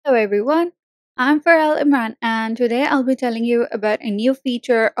Hello everyone, I'm Farhal Imran and today I'll be telling you about a new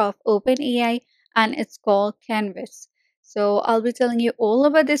feature of OpenAI and it's called Canvas. So I'll be telling you all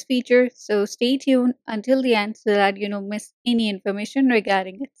about this feature, so stay tuned until the end so that you don't miss any information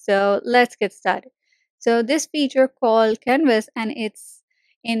regarding it. So let's get started. So this feature called Canvas and it's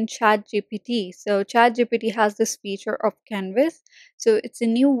in ChatGPT. So ChatGPT has this feature of Canvas. So it's a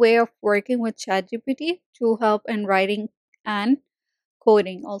new way of working with ChatGPT to help in writing and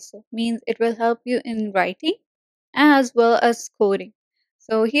coding also means it will help you in writing as well as coding.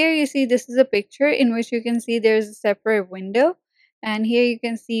 So here you see this is a picture in which you can see there's a separate window, and here you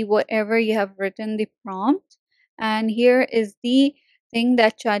can see whatever you have written the prompt, and here is the thing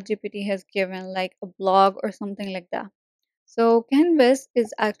that ChatGPT has given like a blog or something like that. So Canvas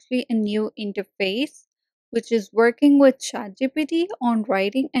is actually a new interface which is working with ChatGPT on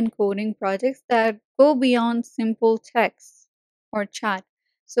writing and coding projects that go beyond simple text or chat.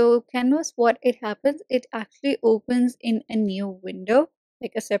 So Canvas, what it happens, it actually opens in a new window,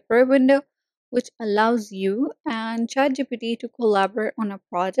 like a separate window, which allows you and ChatGPT to collaborate on a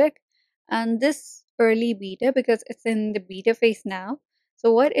project. And this early beta, because it's in the beta phase now,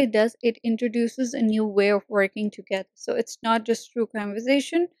 so what it does, it introduces a new way of working together. So it's not just through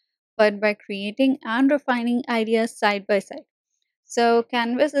conversation, but by creating and refining ideas side by side. So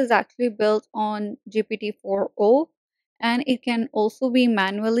Canvas is actually built on GPT-4o and it can also be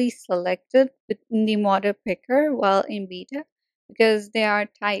manually selected within the model picker while in beta because there are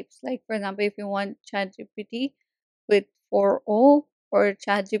types. Like for example, if you want ChatGPT with 4o or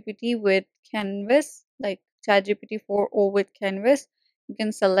ChatGPT with Canvas, like ChatGPT 4o with Canvas, you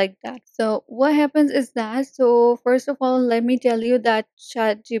can select that. So what happens is that, so first of all, let me tell you that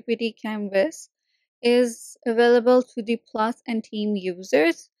ChatGPT Canvas is available to the Plus and Team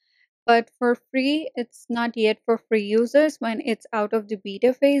users, but for free, it's not yet for free users. When it's out of the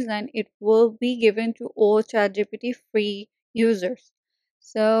beta phase, then it will be given to all ChatGPT free users.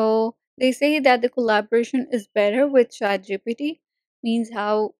 So they say that the collaboration is better with ChatGPT, means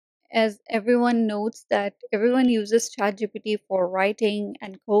how, as everyone notes that everyone uses ChatGPT for writing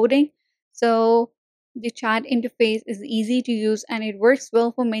and coding. So the chat interface is easy to use and it works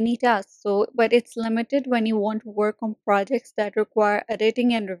well for many tasks. So, but it's limited when you want to work on projects that require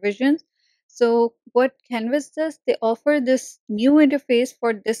editing and revisions. So, what Canvas does, they offer this new interface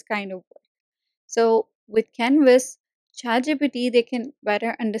for this kind of work. So with Canvas, ChatGPT, they can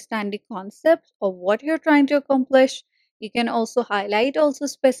better understand the concept of what you're trying to accomplish. You can also highlight also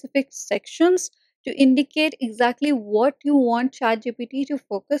specific sections to indicate exactly what you want ChatGPT to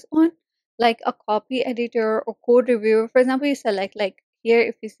focus on, like a copy editor or code reviewer. For example, you select like here,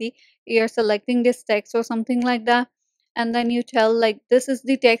 if you see, you're selecting this text or something like that, and then you tell like this is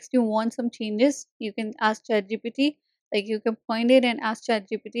the text you want some changes. You can ask ChatGPT, like you can point it and ask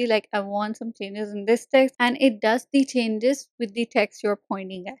ChatGPT, like I want some changes in this text, and it does the changes with the text you're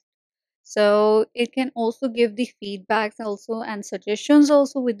pointing at. So it can also give the feedbacks also and suggestions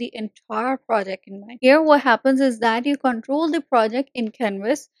also with the entire project in mind. Here what happens is that you control the project in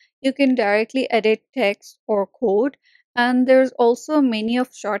Canvas. You can directly edit text or code, and there's also many of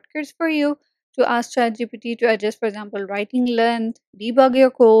shortcuts for you to ask ChatGPT to adjust, for example, writing length, debug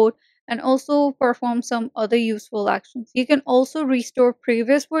your code, and also perform some other useful actions. You can also restore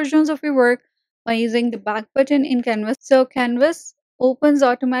previous versions of your work by using the back button in Canvas. So Canvas opens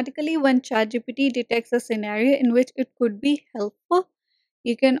automatically when ChatGPT detects a scenario in which it could be helpful.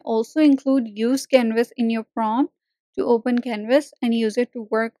 You can also include use Canvas in your prompt to open Canvas and use it to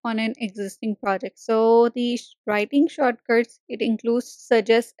work on an existing project. So the writing shortcuts, it includes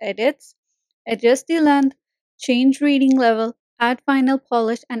suggest edits, adjust the length, change reading level, add final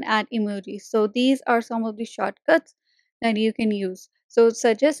polish, and add emojis. So these are some of the shortcuts that you can use. So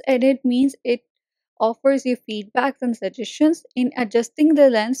suggest edit means it offers you feedbacks and suggestions in adjusting the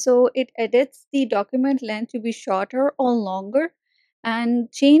length, so it edits the document length to be shorter or longer.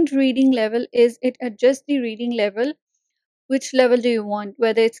 And change reading level is it adjusts the reading level. Which level do you want,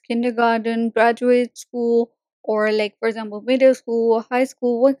 whether it's kindergarten, graduate school, or like for example middle school or high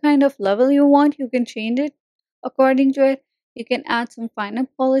school, what kind of level you want, you can change it according to it. You can add some final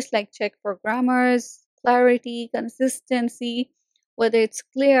polish like check for grammars, clarity, consistency, whether it's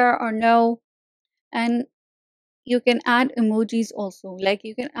clear or no. And you can add emojis also, like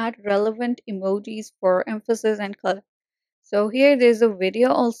you can add relevant emojis for emphasis and color. So here there's a video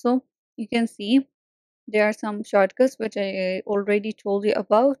also. You can see there are some shortcuts which I already told you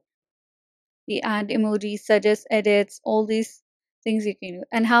about. The add emojis, suggest edits, all these things you can do.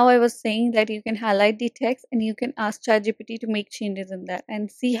 And how I was saying that you can highlight the text and you can ask ChatGPT to make changes in that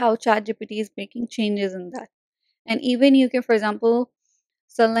and see how ChatGPT is making changes in that. And even you can, for example,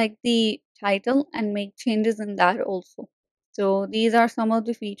 select the title and make changes in that also. So these are some of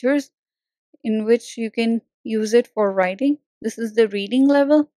the features in which you can use it for writing. This is the reading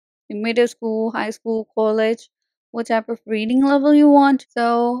level, in middle school, high school, college, what type of reading level you want.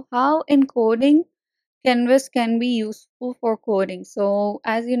 So how in coding Canvas can be useful for coding. So,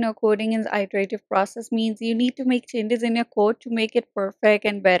 as you know, coding is iterative process means you need to make changes in your code to make it perfect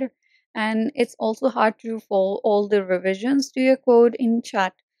and better. And it's also hard to follow all the revisions to your code in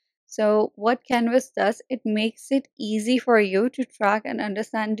chat. So, what Canvas does, it makes it easy for you to track and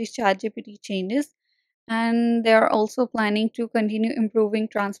understand the ChatGPT changes. And they are also planning to continue improving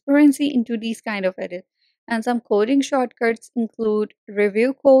transparency into these kind of edits. And some coding shortcuts include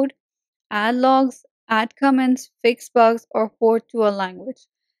review code, add logs, add comments, fix bugs, or port to a language.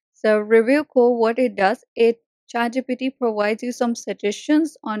 So review code, what it does, it ChatGPT provides you some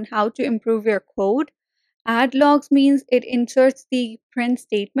suggestions on how to improve your code. Add logs means it inserts the print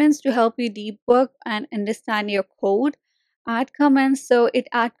statements to help you debug and understand your code. Add comments, so it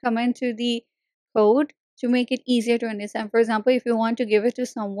add comment to the code to make it easier to understand. For example, if you want to give it to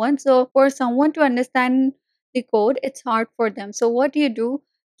someone, so for someone to understand the code, it's hard for them. So what you do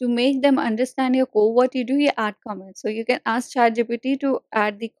to make them understand your code, what you do, you add comments. So you can ask ChatGPT to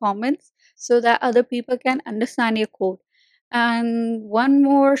add the comments so that other people can understand your code. And one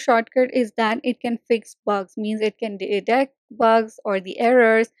more shortcut is that it can fix bugs, means it can detect bugs or the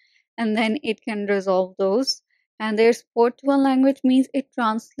errors and then it can resolve those. And there's port to a language means it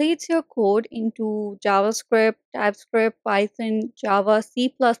translates your code into JavaScript, TypeScript, Python, Java,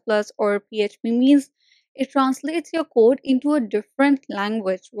 C++, or PHP means it translates your code into a different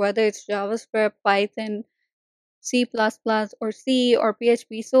language, whether it's JavaScript, Python, C++, or C or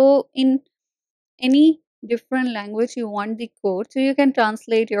PHP. So in any different language you want the code, so you can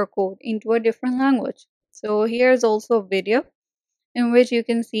translate your code into a different language. So here's also a video in which you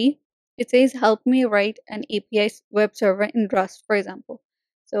can see it says help me write an API web server in Rust, for example.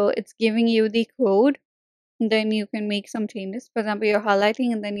 So it's giving you the code, then you can make some changes. For example, you're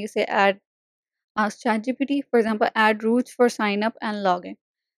highlighting and then you say add, ask ChatGPT, for example, add routes for sign up and login.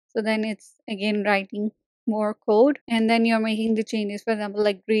 So then it's again writing more code and then you're making the changes. For example,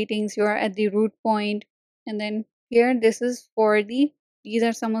 like greetings, you are at the root point. And then here, this is for the, these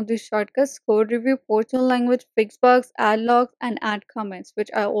are some of the shortcuts: code review, portal language, fix bugs, add logs, and add comments, which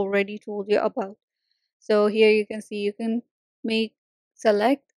I already told you about. So here you can see you can make,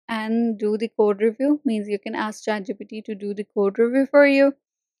 select, and do the code review, means you can ask ChatGPT to do the code review for you.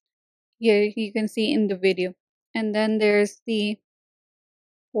 Here you can see in the video. And then there's the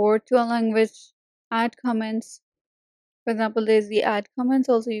port to a language, add comments. For example, there's the add comments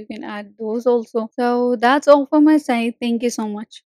also, you can add those also. So that's all from my side. Thank you so much.